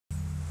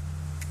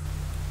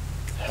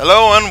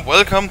Hello and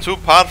welcome to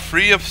part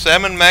 3 of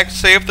Sam and Max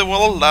Save the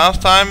World.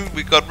 Last time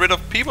we got rid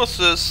of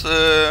Peepers'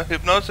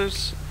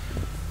 hypnosis,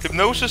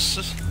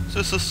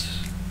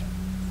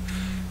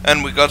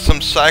 and we got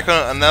some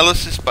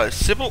psychoanalysis by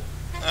Sybil.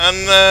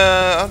 And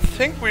I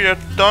think we are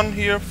done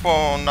here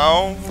for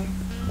now.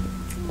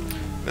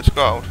 Let's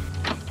go out.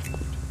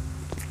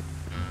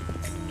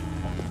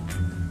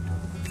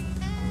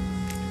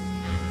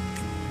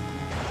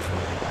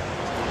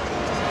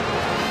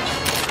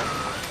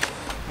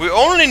 We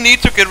only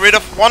need to get rid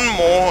of one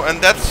more, and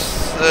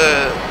that's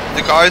the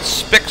guy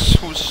Specs,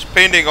 who's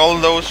painting all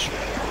those.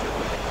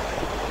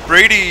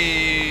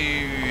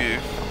 Brady...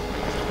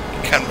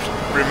 can't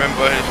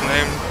remember his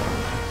name.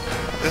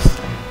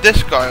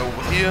 This guy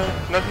over here,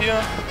 not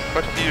here,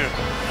 but here.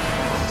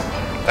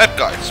 That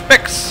guy,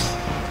 Specs.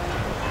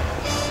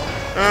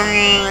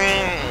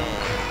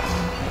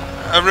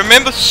 I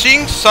remember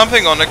seeing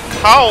something on a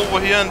car over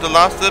here in the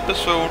last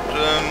episode.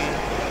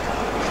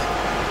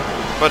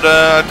 But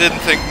I didn't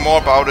think more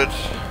about it.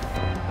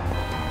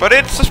 But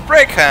it's a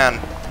spray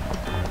can.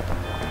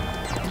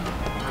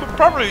 Could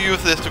probably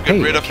use this to get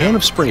rid of him. A can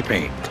of spray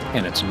paint,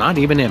 and it's not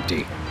even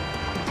empty.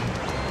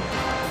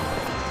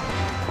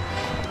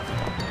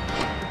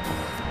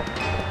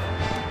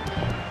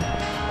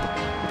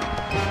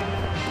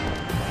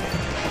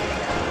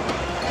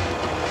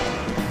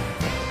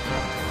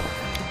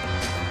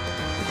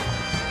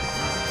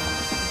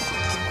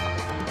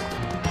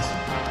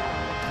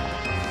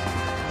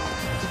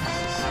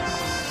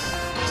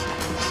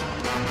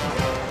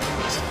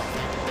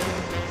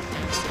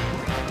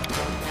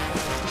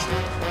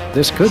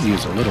 This could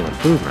use a little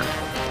improvement.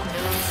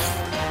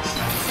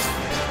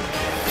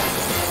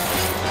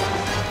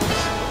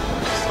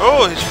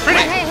 Oh, he's pretty.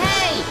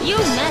 Hey, you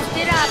messed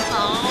it up.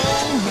 Oh,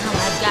 now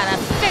I've gotta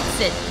fix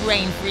it,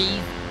 brain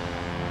freeze.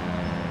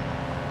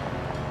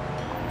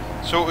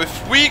 So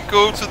if we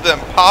go to the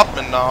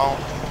apartment now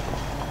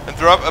and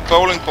drop a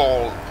bowling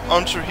ball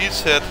onto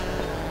his head,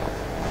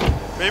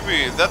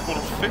 maybe that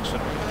will fix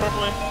it,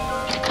 probably.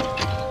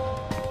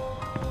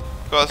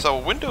 Because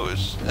our window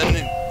is...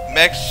 and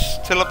Max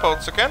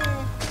teleports again,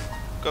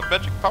 got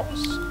magic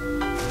powers,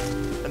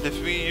 and if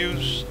we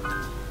use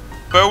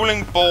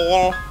bowling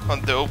ball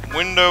on the open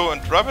window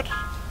and drop it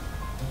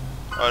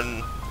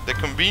on the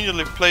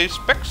conveniently placed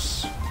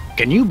Specs.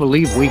 Can you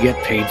believe we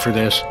get paid for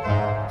this?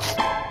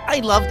 I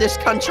love this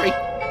country.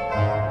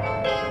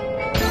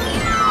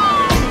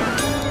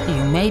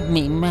 You made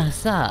me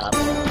mess up.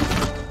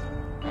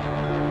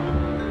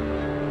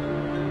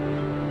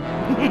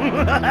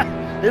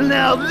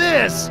 Now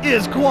this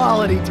is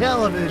quality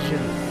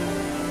television.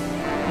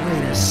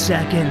 Wait a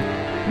second.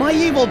 My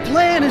evil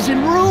plan is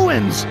in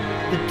ruins.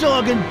 The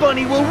dog and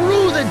bunny will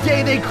rue the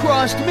day they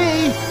crossed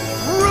me.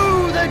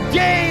 Rue the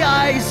day,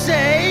 I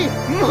say.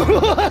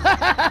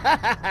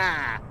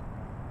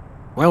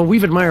 Well,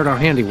 we've admired our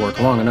handiwork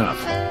long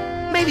enough.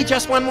 Maybe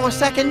just one more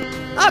second?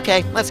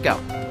 Okay, let's go.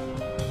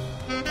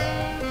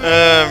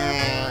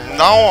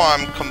 Now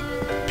I'm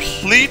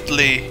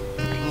completely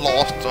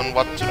lost on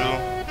what to do.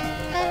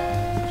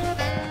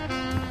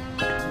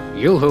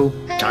 Yoo-hoo,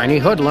 tiny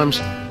hoodlums.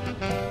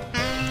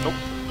 Nope.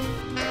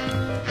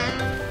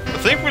 I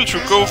think we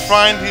should go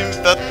find him,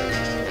 that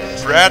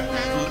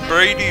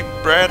Brady.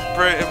 Oh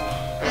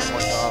my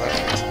god, I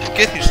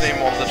forget his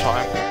name all the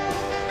time.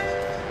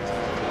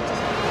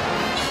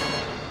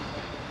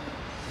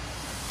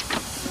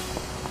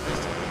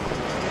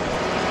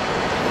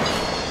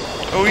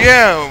 Oh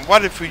yeah,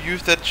 what if we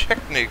use that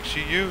technique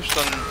she used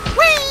on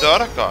the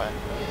other guy?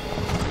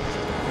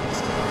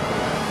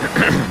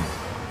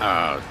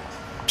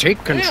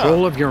 Take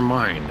control of your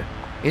mind.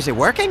 Is it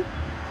working?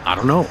 I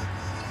don't know.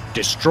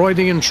 Destroy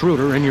the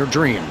intruder in your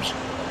dreams.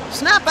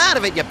 Snap out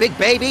of it, you big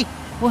baby.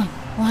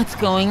 What's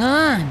going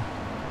on?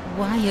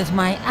 Why is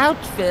my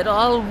outfit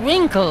all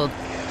wrinkled?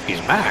 He's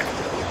back.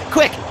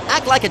 Quick,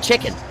 act like a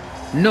chicken.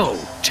 No,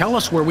 tell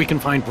us where we can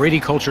find Brady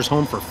Culture's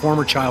home for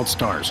former child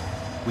stars.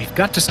 We've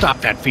got to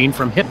stop that fiend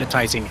from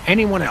hypnotizing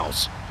anyone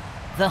else.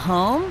 The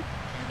home?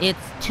 It's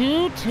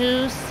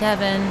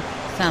 227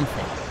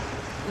 something.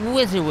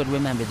 Whizzer would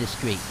remember the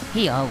street.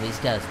 He always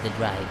does the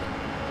driving.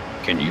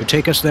 Can you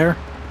take us there?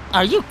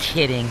 Are you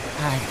kidding?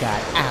 I've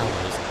got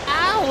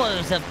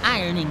hours of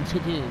ironing to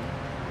do.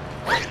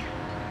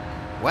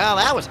 Well,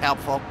 that was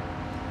helpful.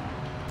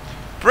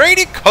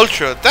 Brady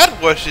Culture,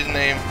 that was his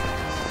name.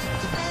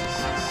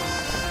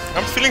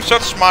 I'm feeling so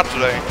smart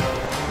today.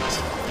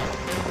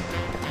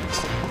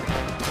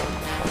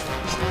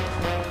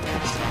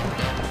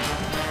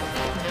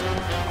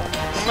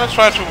 I'm gonna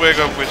try to wake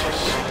up with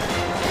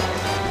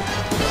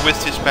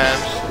his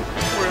pants.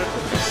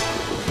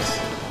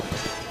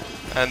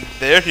 And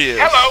there he is.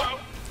 Hello!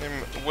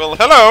 Well,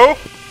 hello!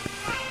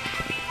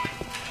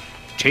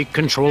 Take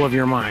control of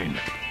your mind.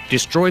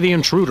 Destroy the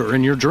intruder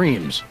in your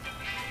dreams.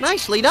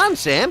 Nicely done,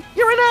 Sam.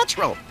 You're a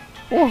natural.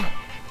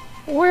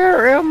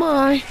 Where am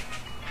I?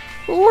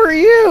 Who are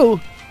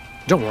you?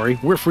 Don't worry,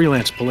 we're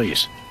freelance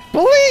police.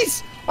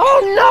 Police!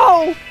 Oh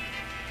no!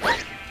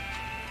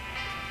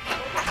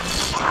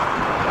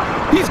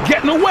 He's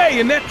getting away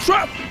in that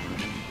truck!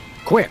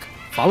 Quick,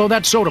 follow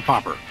that soda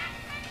popper.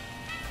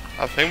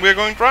 I think we're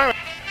going driving.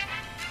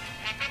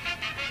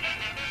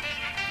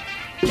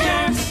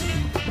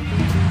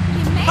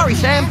 Hurry,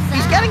 Sam.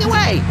 He's getting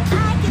away.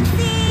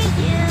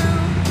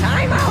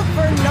 Time out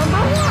for number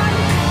 1.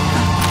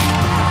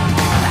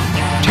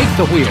 Take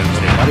the wheel,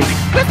 little buddy.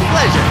 With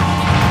pleasure.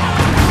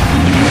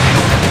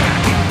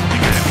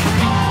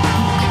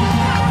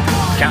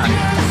 Got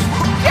it.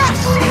 Yes!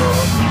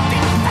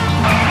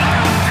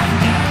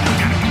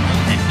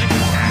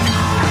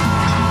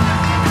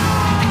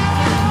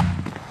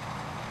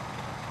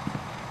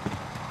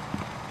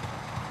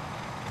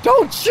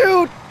 Don't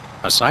shoot!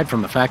 Aside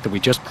from the fact that we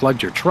just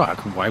plugged your truck,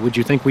 why would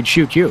you think we'd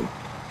shoot you?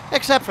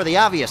 Except for the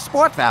obvious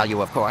sport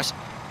value, of course.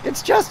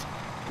 It's just,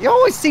 you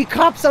always see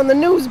cops on the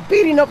news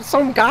beating up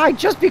some guy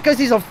just because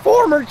he's a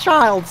former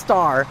child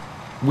star.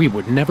 We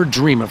would never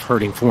dream of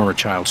hurting former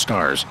child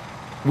stars.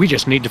 We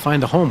just need to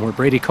find the home where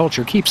Brady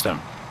Culture keeps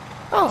them.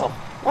 Oh,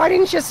 why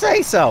didn't you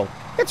say so?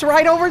 It's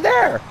right over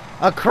there,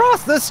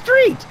 across the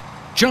street.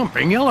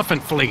 Jumping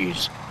elephant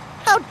fleas.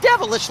 How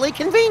devilishly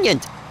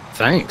convenient.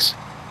 Thanks.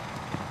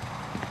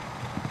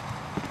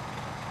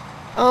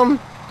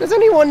 Does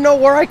anyone know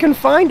where I can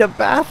find a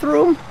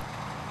bathroom?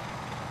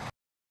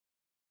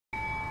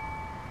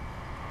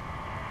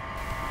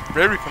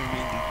 Very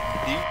convenient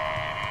indeed.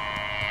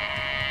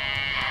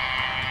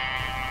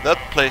 That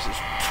place is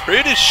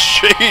pretty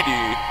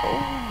shady.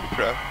 Holy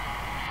crap.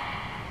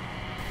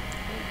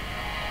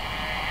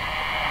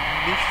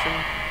 Mission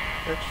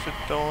exit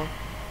door.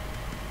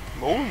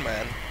 Mole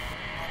man.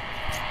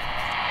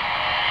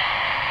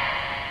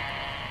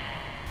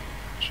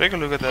 Take a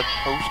look at that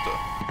poster.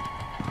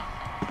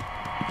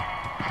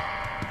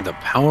 The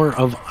power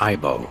of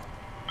Ibo.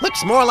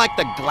 Looks more like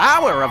the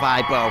glower of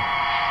Ibo.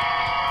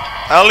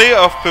 Alley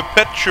of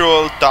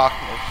Perpetual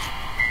Darkness.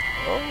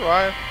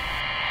 Alright.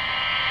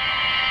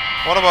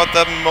 What about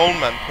that Mole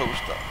Man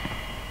poster?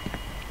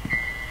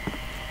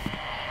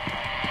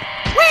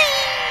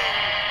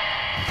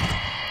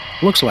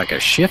 Whee! Looks like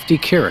a shifty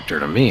character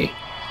to me.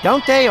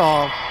 Don't they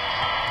all?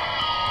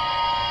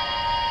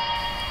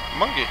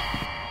 Monkey.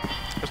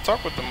 Let's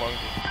talk with the monkey.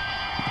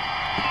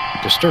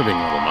 Disturbing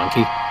little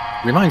monkey.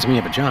 Reminds me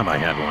of a job I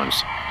had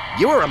once.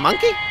 You were a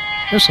monkey?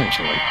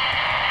 Essentially.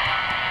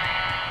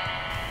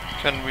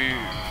 Can we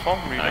form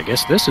read? I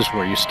guess this is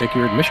where you stick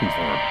your admission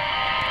form.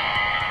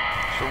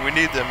 So we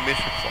need the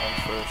admission form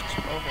first.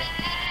 Okay.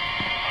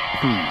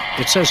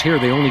 It says here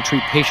they only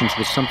treat patients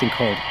with something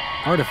called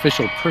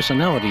artificial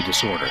personality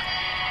disorder.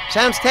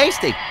 Sounds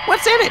tasty.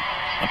 What's in it?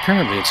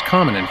 Apparently it's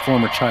common in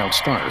former child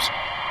stars.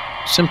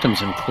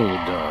 Symptoms include,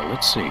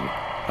 let's see,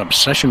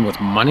 obsession with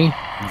money,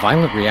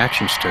 violent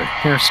reactions to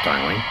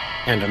hairstyling,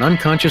 and an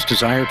unconscious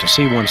desire to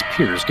see one's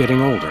peers getting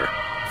older.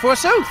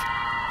 Forsooth.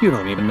 You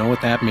don't even know what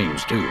that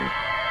means, do you?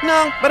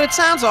 No, but it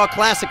sounds all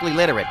classically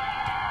literate.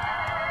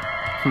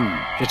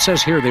 It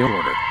says here they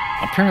order.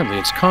 Apparently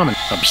it's common,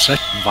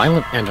 obsession,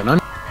 violent, and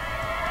an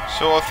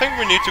So I think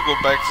we need to go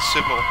back to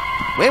Sybil.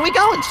 Where we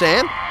going,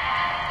 Sam?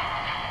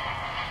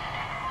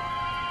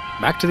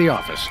 Back to the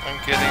office. I'm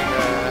getting a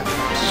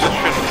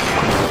position.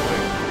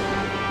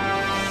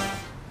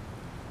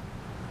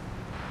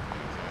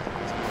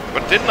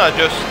 But didn't I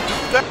just do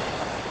that?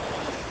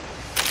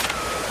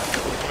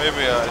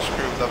 Maybe I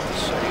screwed up the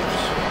saves.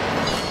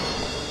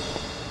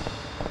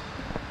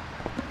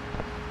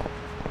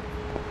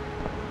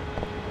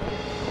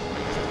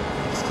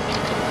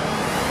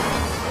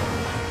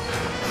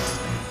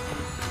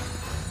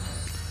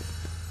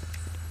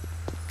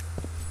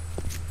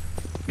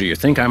 Do you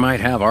think I might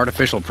have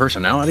artificial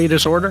personality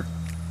disorder?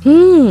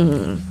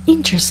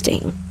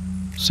 Interesting.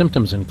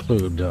 Symptoms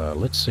include,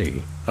 let's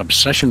see,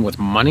 obsession with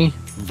money,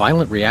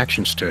 violent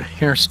reactions to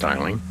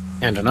hairstyling,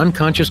 and an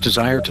unconscious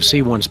desire to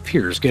see one's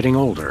peers getting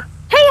older.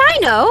 Hey, I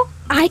know!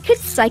 I could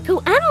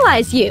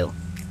psychoanalyze you.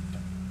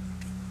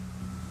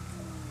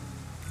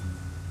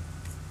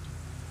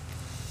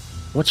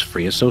 What's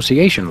free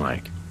association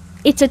like?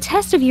 It's a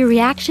test of your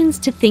reactions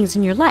to things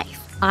in your life.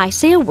 I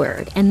say a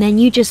word, and then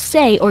you just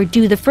say or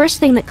do the first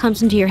thing that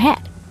comes into your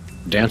head.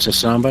 Dance a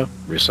samba,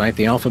 recite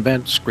the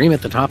alphabet, scream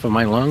at the top of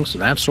my lungs,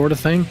 that sort of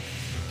thing?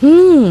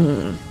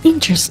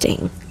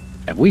 Interesting.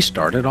 Have we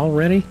started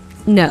already?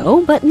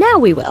 No, but now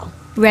we will.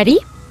 Ready?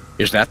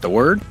 Is that the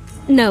word?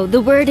 No,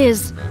 the word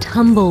is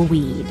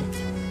tumbleweed.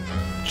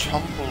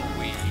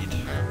 Tumbleweed.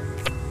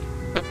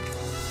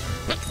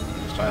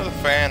 Let's try the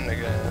fan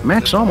again.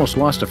 Max almost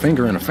lost a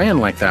finger in a fan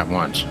like that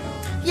once.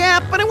 Yeah,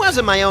 but it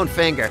wasn't my own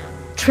finger.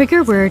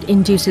 Trigger word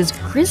induces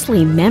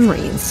grisly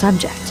memory in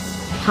subject.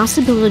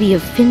 Possibility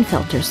of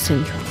Finfelter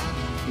syndrome.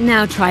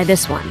 Now try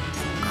this one.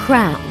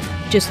 Crown.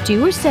 Just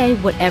do or say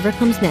whatever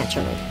comes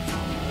naturally.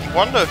 I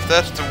wonder if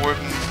that's the word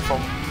for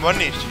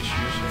money she's using.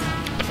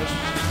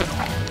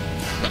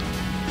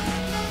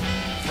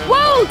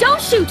 Whoa!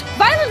 Don't shoot!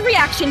 Violent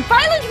reaction!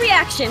 Violent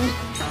reaction!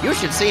 You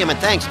should see him at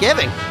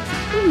Thanksgiving.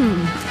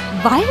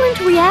 Violent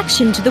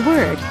reaction to the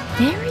word.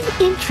 Very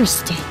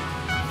interesting.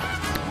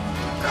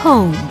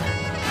 Comb.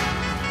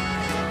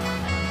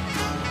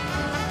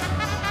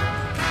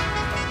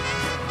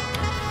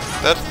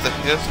 That's the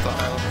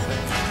hairstyle thing.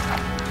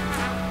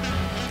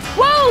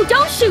 Whoa,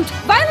 don't shoot!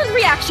 Violent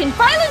reaction!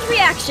 Violent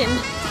reaction!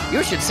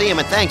 You should see him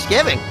at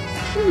Thanksgiving.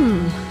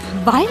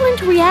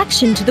 Violent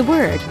reaction to the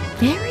word.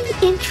 Very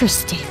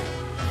interesting.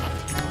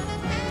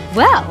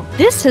 Well,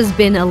 this has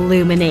been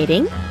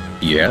illuminating.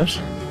 Yes?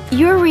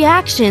 Your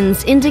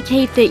reactions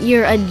indicate that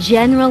you're a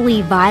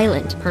generally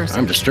violent person.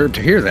 I'm disturbed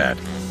to hear that.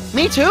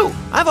 Me too.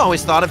 I've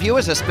always thought of you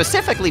as a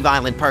specifically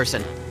violent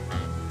person.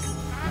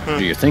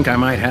 Do you think I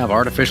might have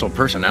artificial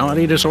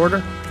personality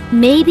disorder?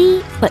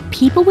 Maybe, but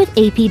people with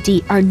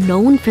APD are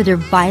known for their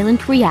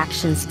violent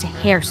reactions to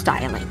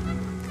hairstyling.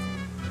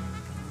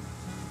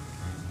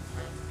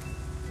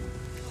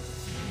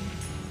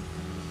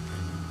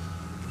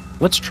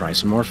 Let's try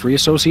some more free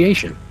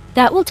association.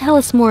 That will tell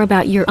us more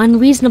about your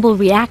unreasonable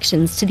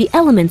reactions to the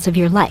elements of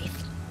your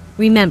life.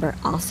 Remember,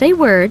 I'll say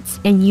words,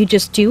 and you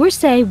just do or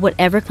say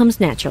whatever comes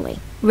naturally.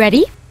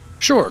 Ready?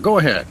 Sure, go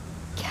ahead.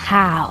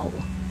 Cow.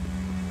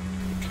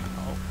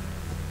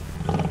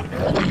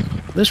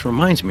 This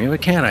reminds me of a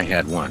cat I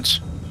had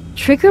once.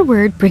 Trigger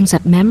word brings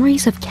up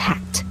memories of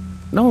cat.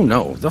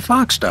 No, the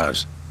fox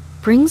does.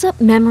 Brings up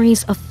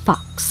memories of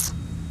fox.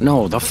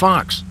 No, the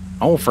fox.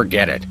 Oh,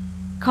 forget it.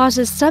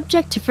 Causes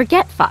subject to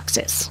forget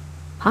foxes.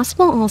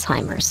 Possible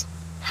Alzheimer's.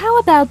 How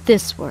about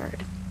this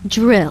word?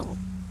 Drill.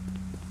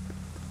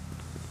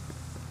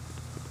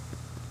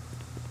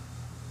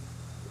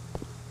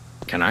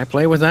 Can I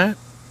play with that?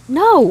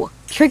 No!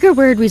 Trigger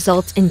word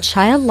results in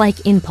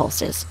childlike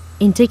impulses,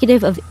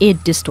 indicative of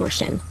id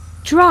distortion.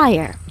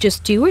 Dryer.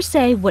 Just do or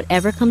say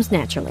whatever comes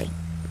naturally.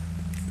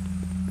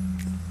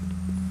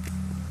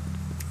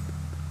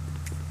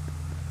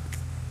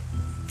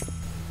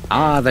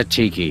 Ah, the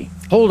tiki.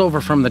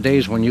 Holdover from the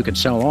days when you could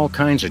sell all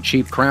kinds of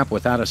cheap crap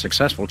without a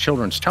successful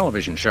children's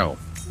television show.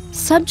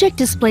 Subject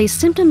displays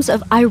symptoms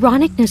of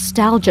ironic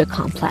nostalgia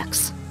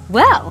complex.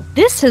 Well,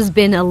 this has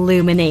been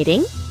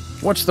illuminating.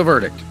 What's the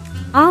verdict?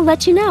 I'll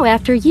let you know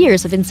after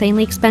years of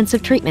insanely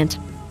expensive treatment.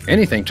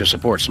 Anything to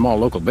support small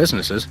local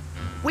businesses.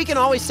 We can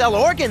always sell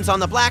organs on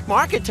the black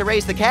market to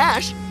raise the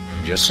cash.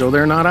 Just so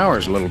they're not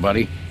ours, little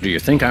buddy. Do you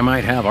think I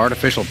might have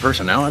artificial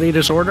personality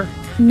disorder?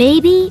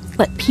 Maybe,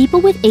 but people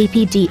with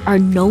APD are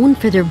known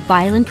for their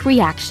violent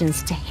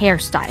reactions to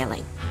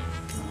hairstyling.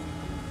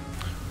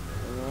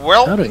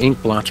 Well, How do ink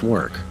blots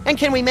work? And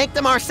can we make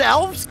them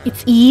ourselves?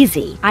 It's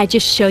easy. I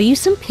just show you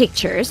some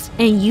pictures,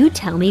 and you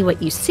tell me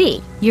what you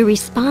see. Your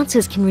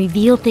responses can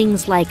reveal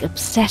things like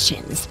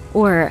obsessions,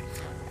 or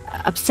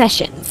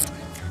obsessions.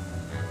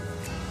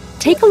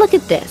 Take a look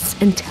at this,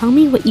 and tell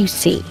me what you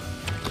see.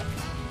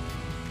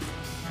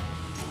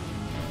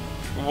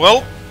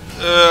 well,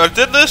 I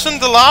did this in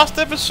the last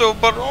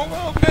episode, but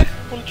oh, okay,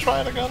 we'll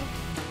try it again.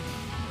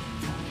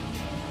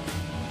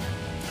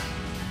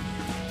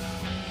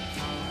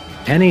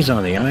 Pennies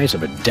on the eyes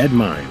of a dead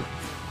mime.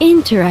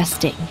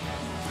 Interesting.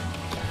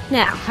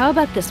 Now, how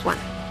about this one?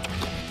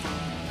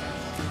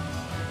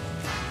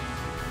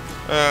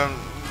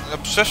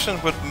 Obsession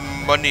with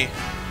money.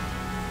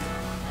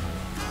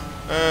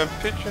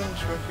 Pigeons,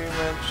 Mickey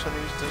Mouse,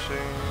 Chinese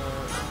dishing.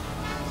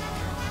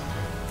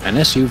 An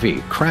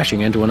SUV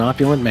crashing into an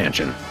opulent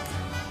mansion.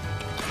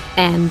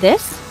 And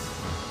this?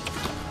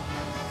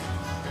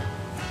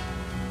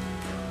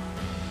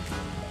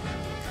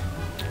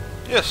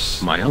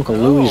 Yes. My Uncle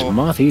Louie's Oh.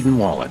 moth-eaten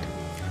wallet.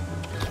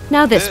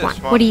 Now this This one.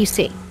 one. What do you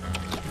see?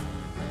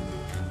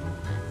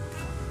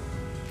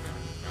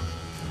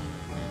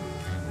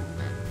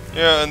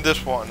 Yeah, and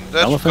this one.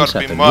 That's Elephants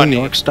gotta at be the money. New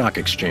York Stock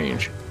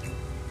Exchange.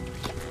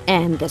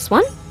 And this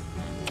one?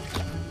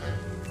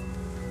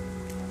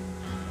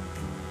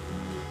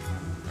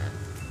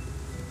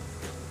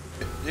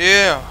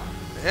 Yeah.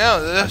 Yeah,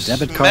 A there's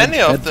debit card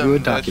many of fed them. through a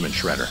document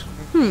That's- shredder.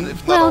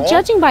 if not Well, all.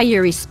 judging by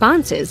your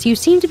responses, you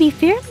seem to be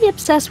fairly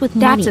obsessed with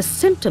money. That's a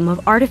symptom of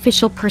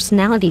artificial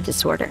personality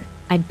disorder.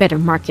 I'd better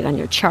mark it on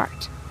your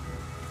chart.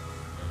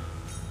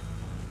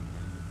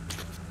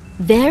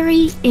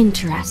 Very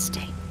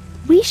interesting.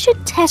 We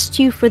should test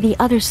you for the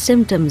other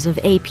symptoms of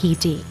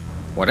APD.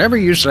 Whatever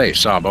you say,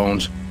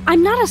 Sawbones.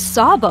 I'm not a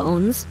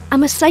sawbones.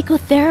 I'm a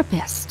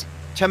psychotherapist.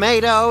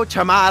 Tomato,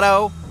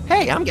 tomato.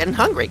 Hey, I'm getting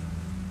hungry.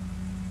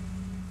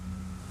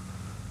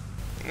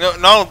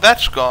 No,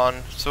 that's gone.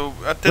 So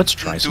I didn't Let's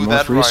try do some more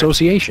that free right.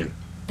 association.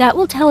 That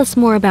will tell us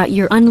more about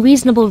your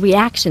unreasonable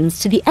reactions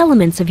to the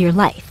elements of your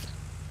life.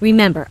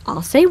 Remember,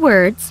 I'll say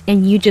words,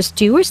 and you just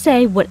do or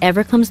say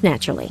whatever comes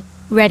naturally.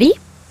 Ready?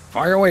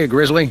 Fire away,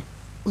 Grizzly.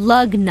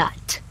 Lug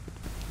nut.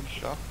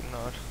 Shock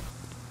nut.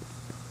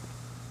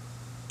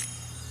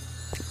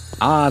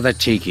 Ah, the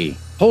tiki.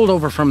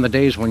 Holdover from the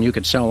days when you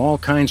could sell all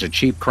kinds of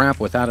cheap crap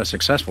without a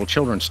successful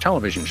children's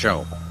television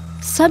show.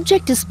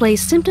 Subject displays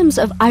symptoms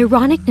of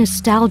ironic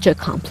nostalgia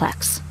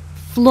complex.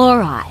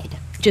 Fluoride.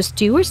 Just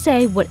do or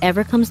say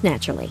whatever comes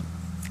naturally.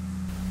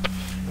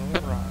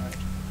 Alright.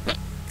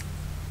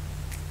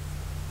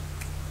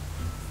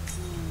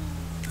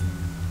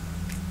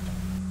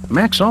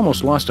 Max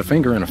almost lost a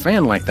finger in a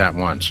fan like that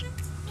once.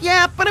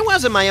 Yeah, but it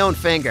wasn't my own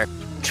finger.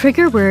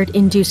 Trigger word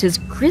induces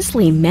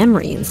grisly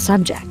memory in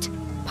subject.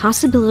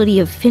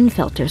 Possibility of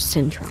Finfelter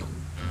syndrome.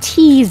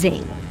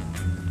 Teasing.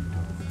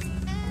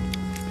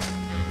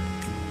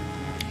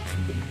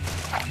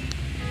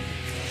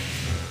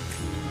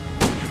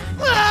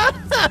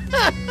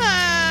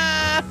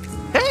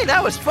 Hey,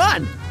 that was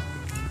fun!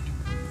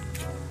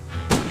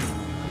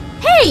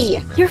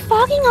 Hey! You're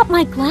fogging up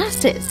my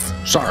glasses.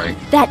 Sorry.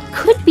 That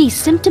could be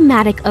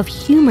symptomatic of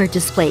humor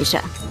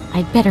dysplasia.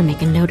 I'd better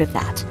make a note of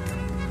that.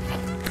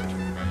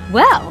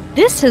 Well,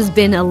 this has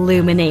been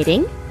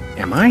illuminating.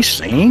 Am I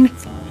sane?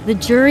 The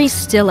jury's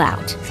still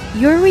out.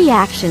 Your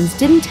reactions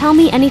didn't tell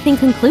me anything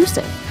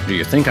conclusive. Do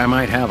you think I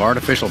might have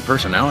artificial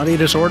personality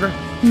disorder?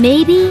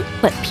 Maybe,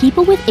 but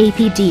people with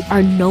APD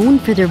are known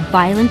for their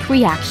violent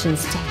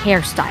reactions to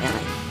hairstyling.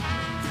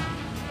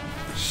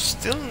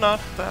 Still not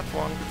that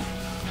one.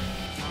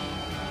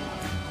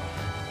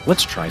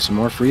 Let's try some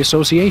more free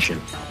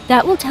association.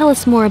 That will tell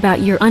us more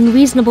about your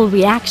unreasonable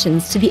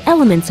reactions to the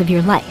elements of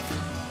your life.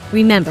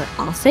 Remember,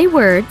 I'll say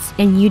words,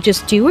 and you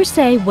just do or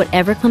say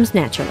whatever comes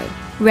naturally.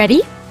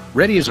 Ready?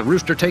 Ready as a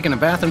rooster taking a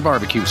bath in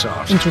barbecue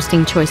sauce.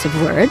 Interesting choice of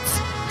words.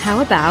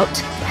 How about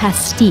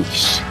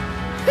pastiche?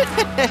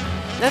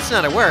 That's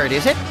not a word,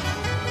 is it?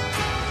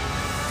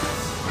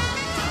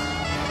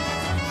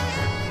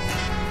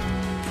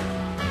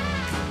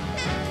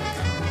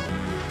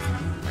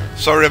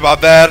 Sorry about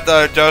that,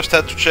 I just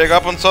had to check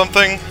up on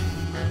something.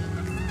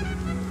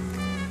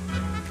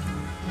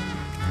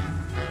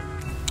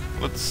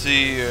 Let's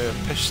see,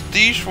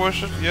 pastiche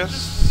was it?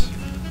 Yes.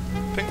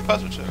 Pink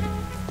positive.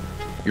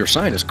 Your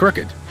sign is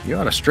crooked. You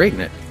ought to straighten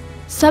it.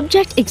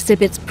 Subject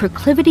exhibits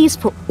proclivities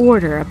for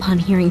order upon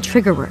hearing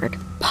trigger word.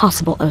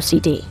 Possible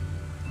OCD.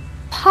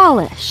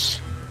 Polish.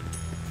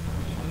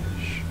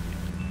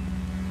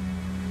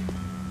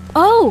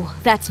 Oh,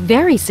 that's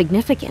very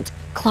significant.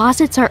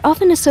 Closets are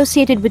often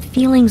associated with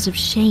feelings of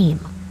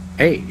shame.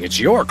 Hey, it's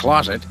your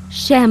closet.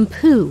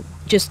 Shampoo.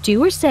 Just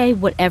do or say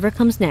whatever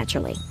comes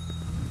naturally.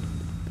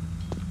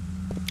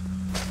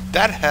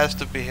 That has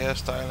to be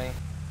hairstyling.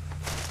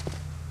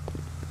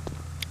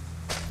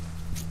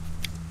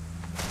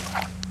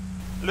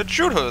 Let's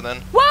shoot her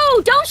then.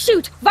 Whoa, don't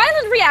shoot!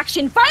 Violent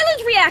reaction!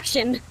 Violent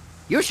reaction!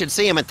 You should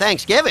see him at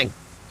Thanksgiving.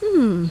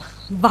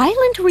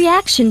 Violent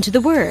reaction to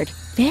the word.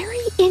 Very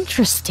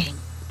interesting.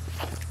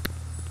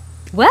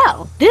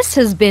 Well, this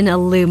has been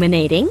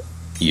illuminating.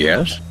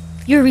 Yes?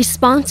 Your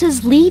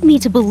responses lead me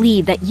to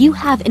believe that you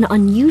have an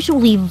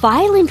unusually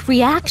violent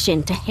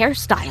reaction to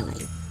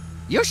hairstyling.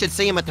 You should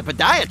see him at the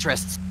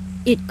podiatrist's.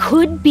 It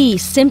could be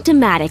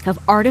symptomatic of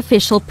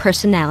artificial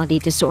personality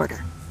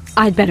disorder.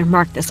 I'd better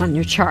mark this on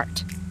your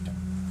chart.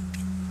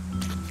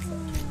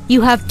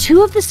 You have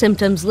 2 of the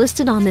symptoms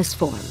listed on this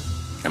form.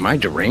 Am I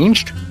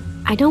deranged?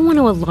 I don't want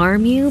to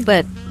alarm you,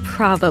 but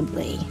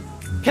probably.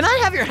 Can I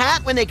have your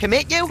hat when they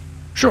commit you?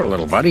 Sure,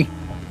 little buddy.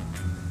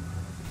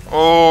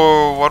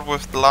 Oh, what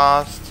was the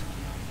last?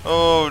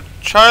 Oh,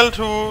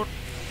 childhood.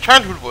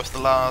 Childhood was the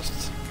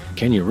last.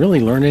 Can you really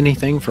learn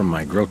anything from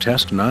my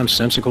grotesque,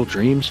 nonsensical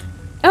dreams?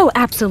 Oh,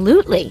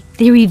 absolutely.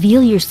 They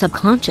reveal your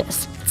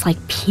subconscious. It's like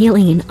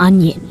peeling an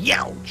onion.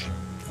 Youch!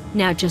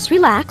 Now just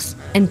relax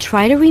and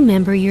try to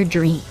remember your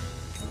dream.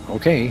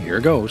 Okay,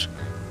 here goes.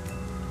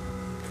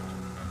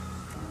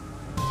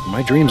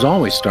 My dreams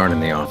always start in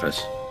the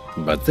office,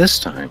 but this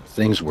time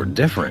things were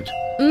different.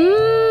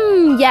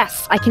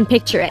 Yes, I can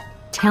picture it.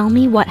 Tell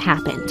me what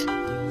happened.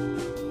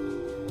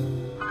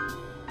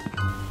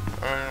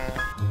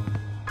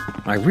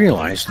 I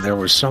realized there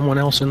was someone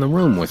else in the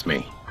room with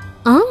me.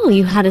 Oh,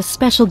 you had a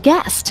special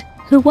guest.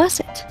 Who was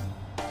it?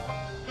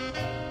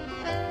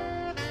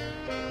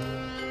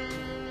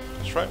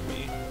 That's right,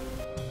 me.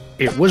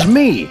 It was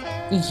me!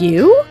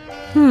 You?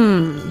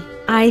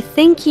 I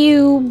think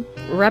you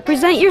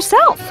represent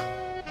yourself.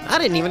 I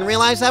didn't even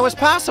realize that was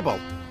possible.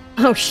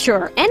 Oh,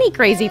 sure. Any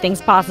crazy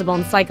thing's possible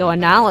in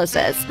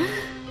psychoanalysis.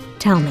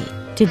 Tell me,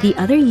 did the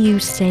other you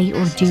say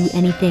or do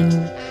anything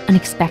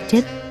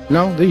unexpected?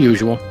 No, the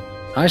usual.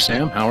 Hi,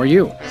 Sam. How are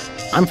you?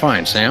 I'm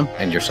fine, Sam.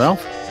 And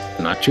yourself?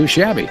 Not too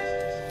shabby.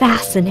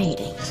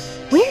 Fascinating.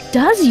 Where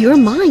does your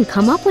mind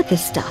come up with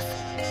this stuff?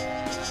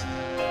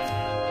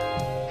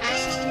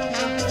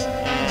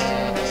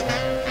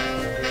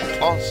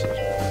 Closet.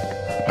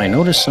 I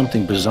noticed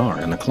something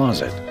bizarre in the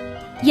closet.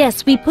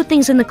 Yes, we put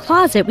things in the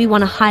closet we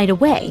want to hide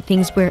away,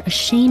 things we're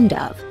ashamed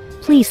of.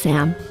 Please,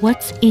 Sam,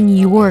 what's in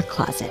your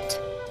closet?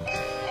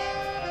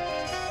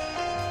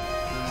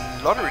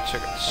 Lottery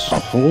tickets. A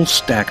whole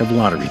stack of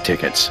lottery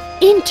tickets.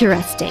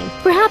 Interesting.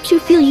 Perhaps you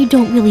feel you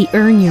don't really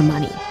earn your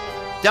money.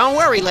 Don't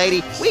worry,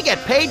 lady. We get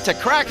paid to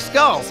crack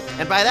skulls,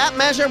 and by that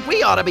measure,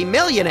 we ought to be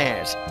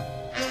millionaires.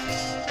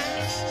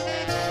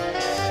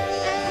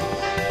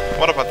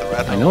 What about the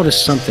rat I hole?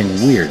 noticed something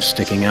weird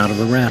sticking out of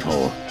the rat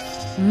hole.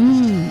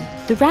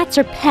 The rats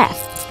are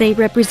pests. They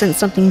represent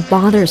something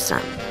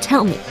bothersome.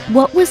 Tell me,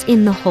 what was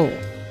in the hole?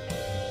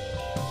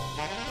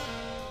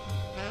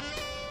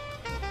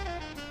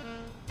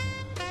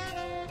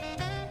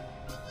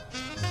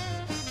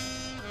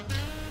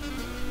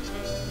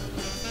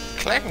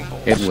 Clacking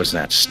balls. It was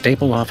that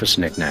staple office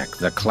knickknack,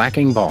 the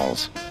clacking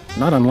balls.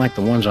 not unlike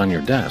the ones on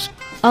your desk.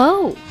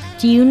 Oh,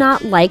 do you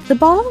not like the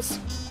balls?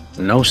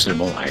 No,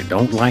 Sybil, I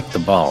don't like the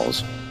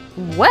balls.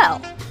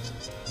 Well,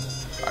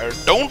 I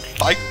don't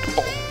like the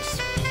balls.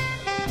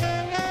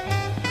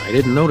 I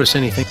didn't notice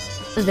anything.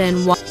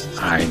 then why?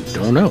 I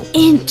don't know.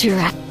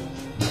 Interact.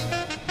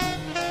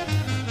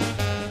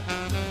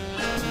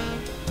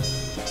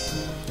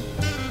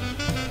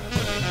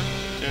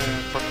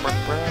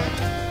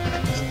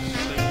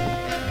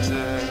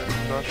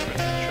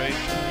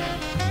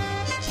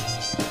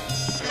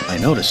 I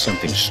noticed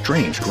something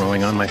strange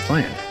growing on my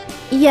plant.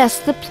 Yes,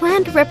 the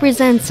plant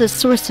represents a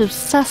source of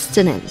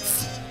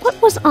sustenance. What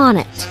was on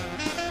it?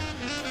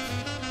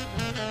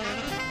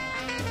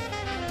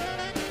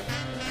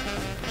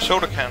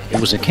 Soda can. It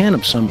was a can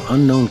of some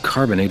unknown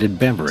carbonated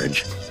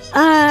beverage.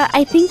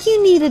 I think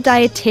you need a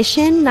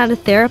dietitian, not a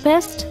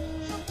therapist.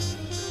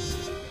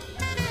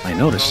 I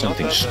noticed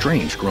something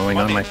strange growing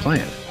on my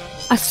plant.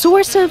 A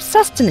source of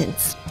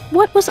sustenance.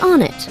 What was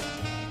on it? That's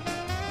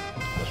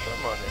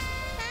my money.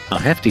 A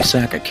hefty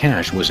sack of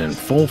cash was in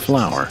full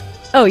flower.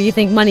 Oh, you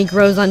think money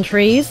grows on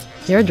trees?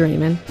 You're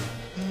dreaming.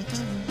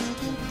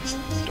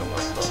 Don't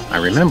like that. I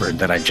remembered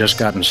that I'd just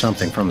gotten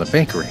something from the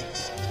bakery.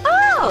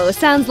 Oh,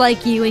 sounds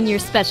like you and your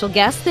special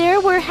guest there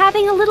were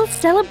having a little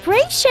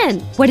celebration.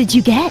 What did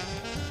you get?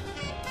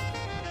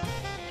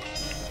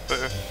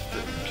 Birthday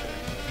cake.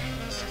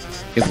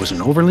 It was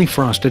an overly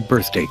frosted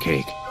birthday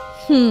cake.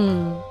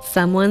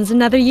 Someone's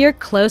another year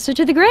closer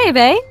to the grave,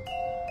 eh?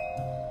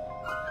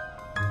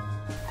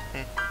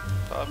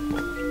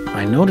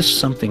 I noticed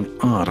something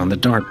odd on the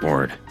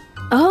dartboard.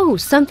 Oh,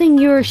 something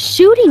you're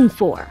shooting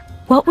for.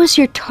 What was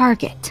your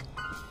target?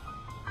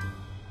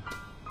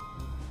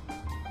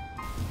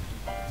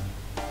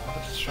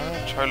 Let's try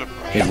a toilet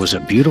brush. It was a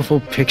beautiful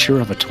picture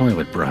of a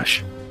toilet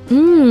brush.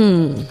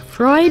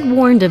 Freud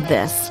warned of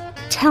this.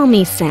 Tell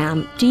me,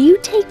 Sam, do you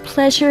take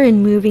pleasure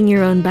in moving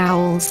your own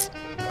bowels?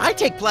 I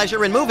take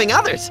pleasure in moving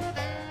others.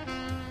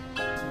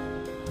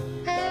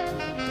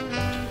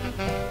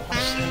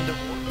 What's in the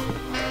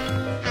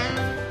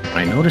water?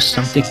 I noticed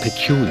something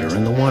peculiar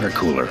in the water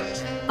cooler.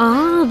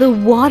 Ah, the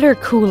water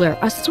cooler,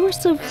 a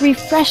source of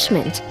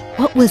refreshment.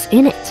 What was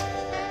in it?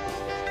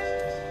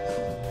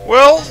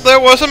 Well, there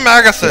was a It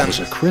magazine. was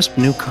a crisp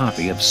new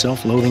copy of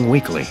Self-Loathing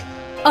Weekly.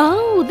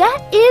 Oh,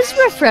 that is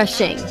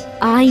refreshing.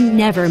 I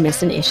never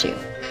miss an issue.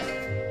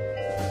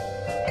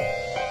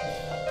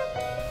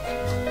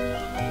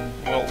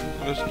 Well,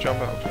 let's jump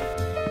out.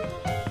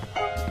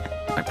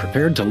 I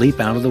prepared to leap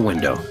out of the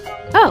window.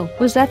 Oh,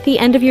 was that the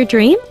end of your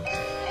dream?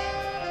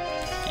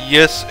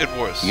 Yes, it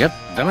was. Yep,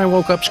 then I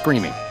woke up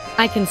screaming.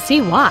 I can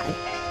see why.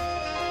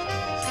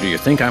 Do you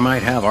think I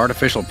might have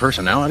artificial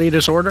personality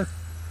disorder?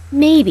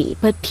 Maybe,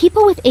 but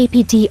people with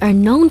APD are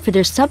known for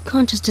their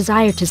subconscious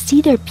desire to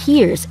see their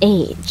peers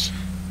age.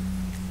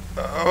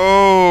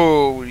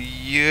 Oh,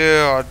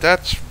 yeah,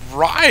 that's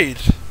right.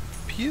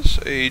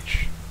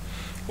 PSH.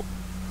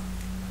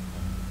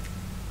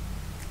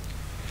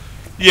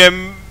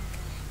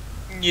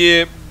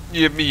 Yeah,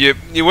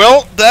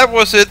 well, that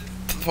was it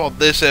for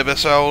this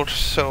episode.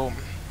 So,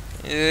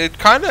 it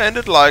kind of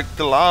ended like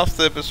the last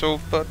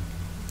episode, but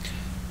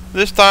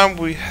this time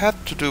we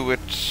had to do it.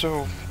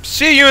 So,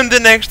 see you in the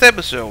next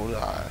episode.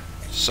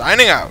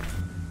 Signing out.